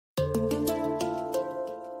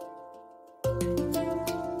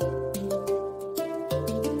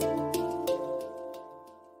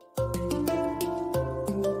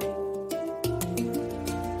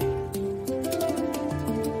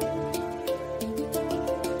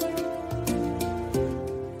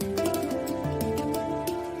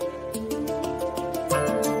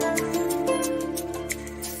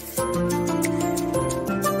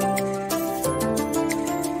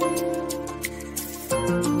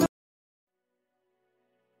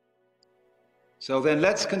So then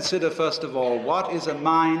let's consider first of all, what is a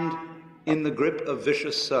mind in the grip of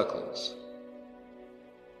vicious circles?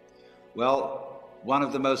 Well, one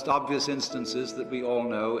of the most obvious instances that we all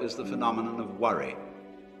know is the phenomenon of worry.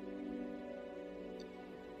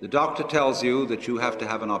 The doctor tells you that you have to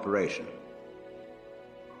have an operation.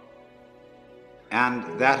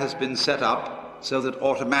 And that has been set up so that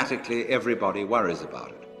automatically everybody worries about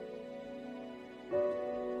it.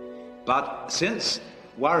 But since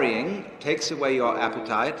worrying takes away your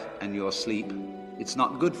appetite and your sleep, it's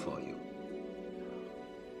not good for you.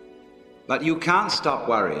 But you can't stop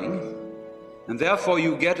worrying, and therefore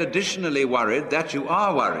you get additionally worried that you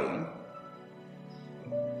are worrying.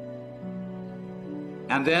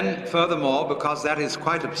 And then, furthermore, because that is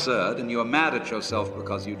quite absurd and you're mad at yourself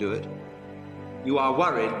because you do it, you are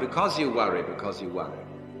worried because you worry because you worry.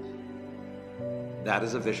 That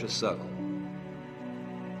is a vicious circle.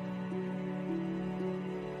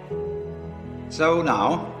 So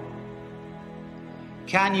now,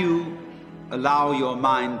 can you allow your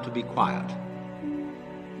mind to be quiet?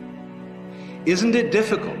 Isn't it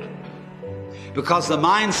difficult? Because the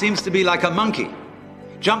mind seems to be like a monkey,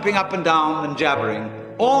 jumping up and down and jabbering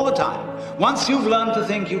all the time. Once you've learned to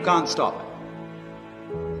think, you can't stop.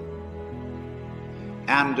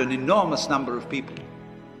 And an enormous number of people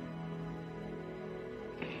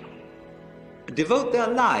devote their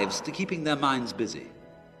lives to keeping their minds busy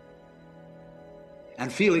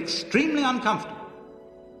and feel extremely uncomfortable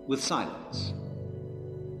with silence.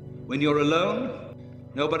 When you're alone,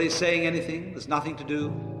 nobody's saying anything, there's nothing to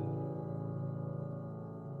do.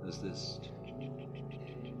 There's this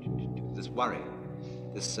worry,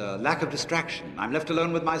 this lack of distraction. I'm left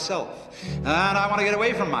alone with myself, and I want to get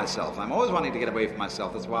away from myself. I'm always wanting to get away from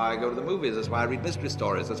myself. That's why I go to the movies, that's why I read mystery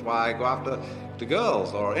stories, that's why I go after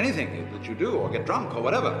girls or anything that you do, or get drunk or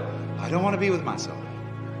whatever. I don't want to be with myself.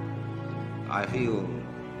 I feel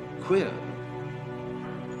queer.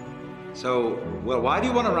 So, well, why do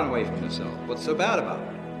you want to run away from yourself? What's so bad about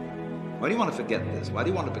it? Why do you want to forget this? Why do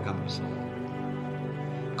you want to become yourself?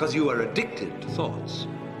 Because you are addicted to thoughts.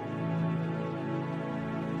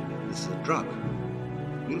 This is a drug,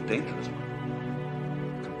 a real dangerous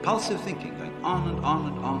one. Compulsive thinking, going on and on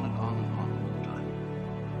and on and on and on all the time.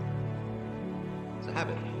 It's a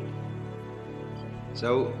habit.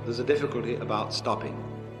 So there's a difficulty about stopping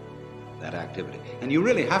that activity. And you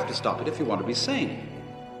really have to stop it if you want to be sane.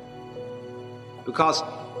 Because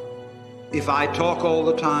if I talk all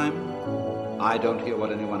the time, I don't hear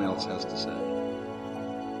what anyone else has to say.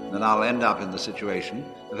 Then I'll end up in the situation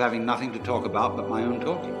of having nothing to talk about but my own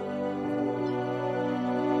talking.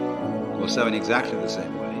 Or so in exactly the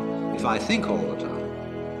same way, if I think all the time,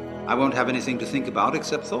 I won't have anything to think about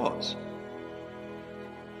except thoughts.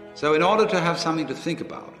 So in order to have something to think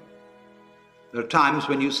about, there are times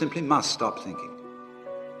when you simply must stop thinking.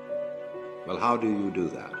 Well, how do you do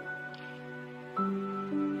that?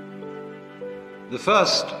 The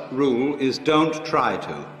first rule is don't try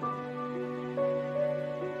to.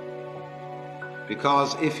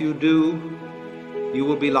 Because if you do, you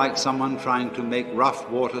will be like someone trying to make rough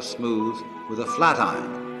water smooth with a flat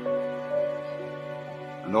iron.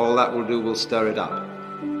 And all that will do will stir it up.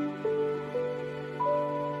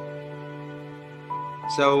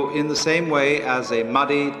 So in the same way as a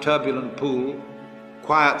muddy, turbulent pool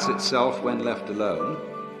quiets itself when left alone,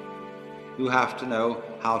 you have to know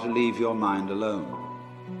how to leave your mind alone.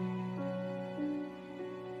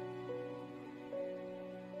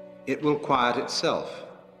 It will quiet itself.